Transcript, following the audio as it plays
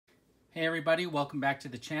Hey everybody, welcome back to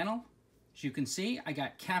the channel. As you can see, I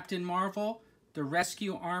got Captain Marvel, the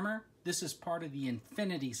Rescue Armor. This is part of the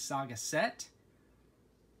Infinity Saga set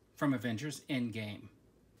from Avengers EndGame.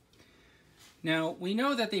 Now, we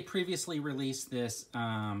know that they previously released this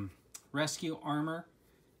Rescue Armor,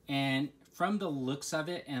 and from the looks of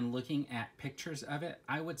it and looking at pictures of it,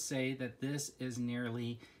 I would say that this is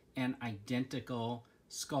nearly an identical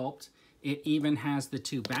sculpt. It even has the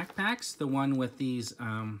two backpacks, the one with these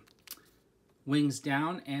wings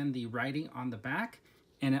down and the writing on the back,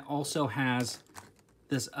 and it also has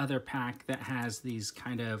this other pack that has these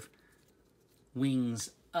kind of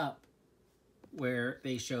wings up where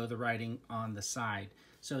they show the writing on the side.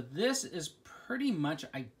 So this is pretty much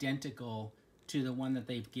identical to the one that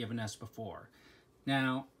they've given us before.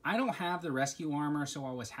 Now, I don't have the Rescue Armor, so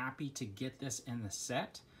I was happy to get this in the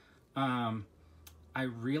set. I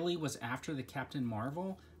really was after the Captain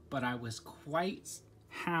Marvel, but I was quite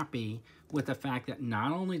happy with the fact that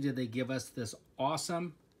not only did they give us this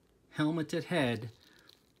awesome helmeted head,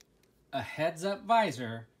 a heads-up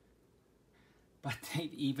visor, but they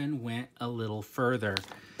even went a little further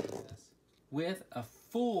with a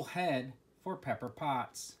full head for Pepper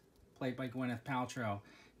Potts, played by Gwyneth Paltrow.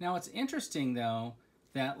 Now, it's interesting, though,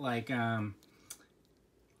 that, like,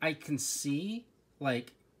 I can see,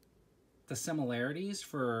 like, the similarities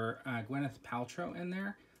for Gwyneth Paltrow in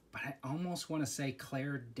there, but I almost want to say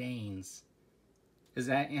Claire Danes. Is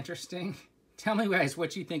that interesting? Tell me, guys,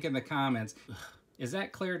 what you think in the comments. Is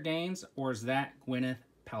that Claire Danes or is that Gwyneth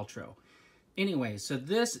Paltrow? Anyway, so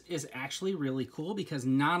this is actually really cool because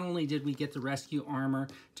not only did we get the Rescue Armor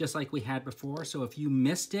just like we had before, so if you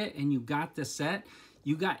missed it and you got the set,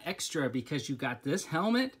 you got extra because you got this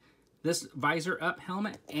helmet, this visor up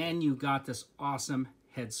helmet, and you got this awesome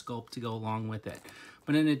head sculpt to go along with it.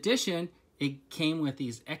 But in addition, it came with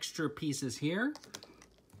these extra pieces here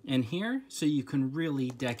and here, so you can really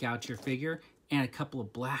deck out your figure, and a couple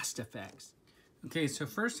of blast effects. Okay, so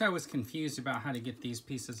first I was confused about how to get these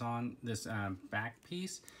pieces on this back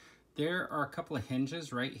piece. There are a couple of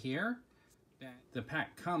hinges right here. The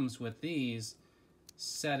pack comes with these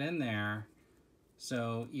set in there,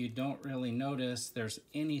 so you don't really notice there's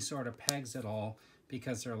any sort of pegs at all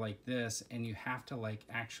because they're like this, and you have to like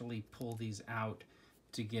actually pull these out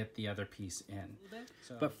to get the other piece in.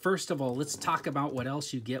 But first of all, let's talk about what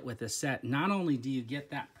else you get with this set. Not only do you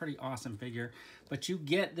get that pretty awesome figure, but you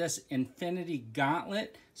get this Infinity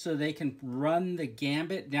Gauntlet so they can run the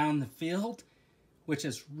gambit down the field, which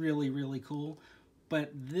is really, really cool.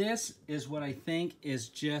 But this is what I think is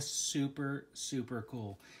just super, super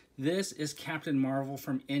cool. This is Captain Marvel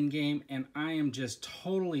from EndGame, and I am just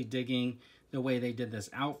totally digging the way they did this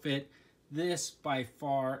outfit. This, by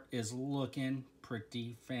far, is looking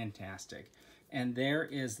pretty fantastic. And there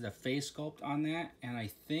is the face sculpt on that, and I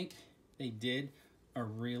think they did a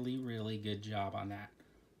really, really good job on that.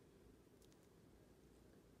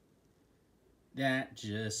 That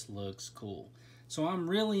just looks cool. So I'm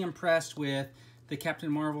really impressed with the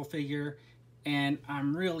Captain Marvel figure, and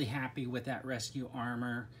I'm really happy with that Rescue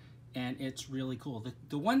Armor, and it's really cool.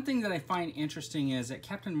 The one thing that I find interesting is that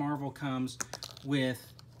Captain Marvel comes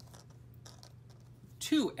with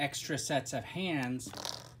two extra sets of hands,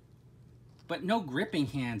 but no gripping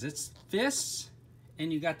hands. It's fists,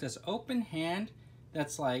 and you got this open hand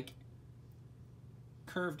that's like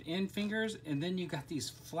curved in fingers, and then you got these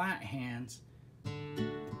flat hands.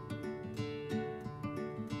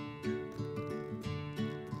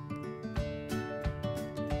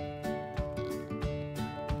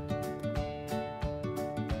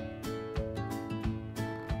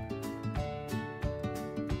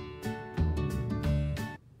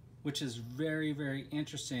 Which is very, very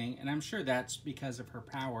interesting, and I'm sure that's because of her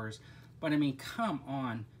powers. But I mean, come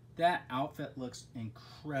on, that outfit looks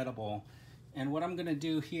incredible. And what I'm gonna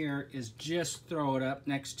do here is just throw it up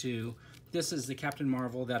next to, this is the Captain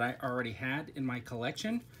Marvel that I already had in my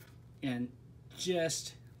collection, and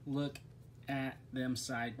just look at them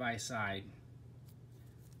side by side.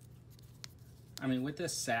 I mean, with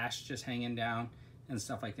this sash just hanging down and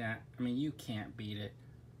stuff like that, I mean, you can't beat it.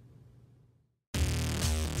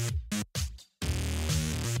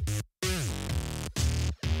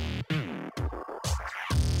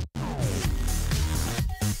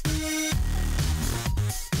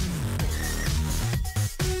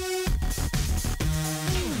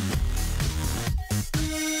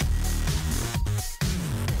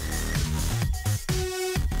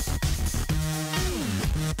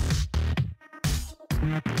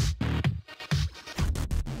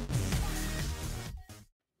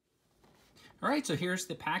 All right, so here's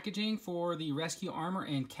the packaging for the Rescue Armor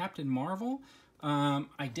and Captain Marvel.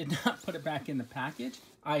 I did not put it back in the package.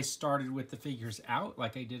 I started with the figures out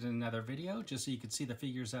like I did in another video, just so you could see the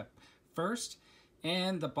figures up first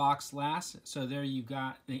and the box last. So there you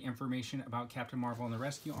got the information about Captain Marvel and the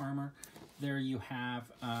rescue armor. There you have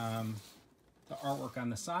the artwork on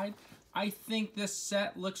the side. I think this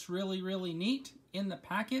set looks really, really neat in the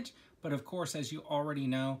package, but of course, as you already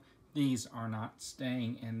know, these are not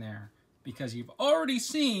staying in there because you've already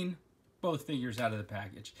seen both figures out of the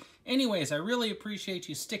package. Anyways, I really appreciate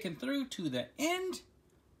you sticking through to the end.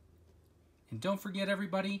 And don't forget,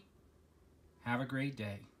 everybody, have a great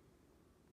day.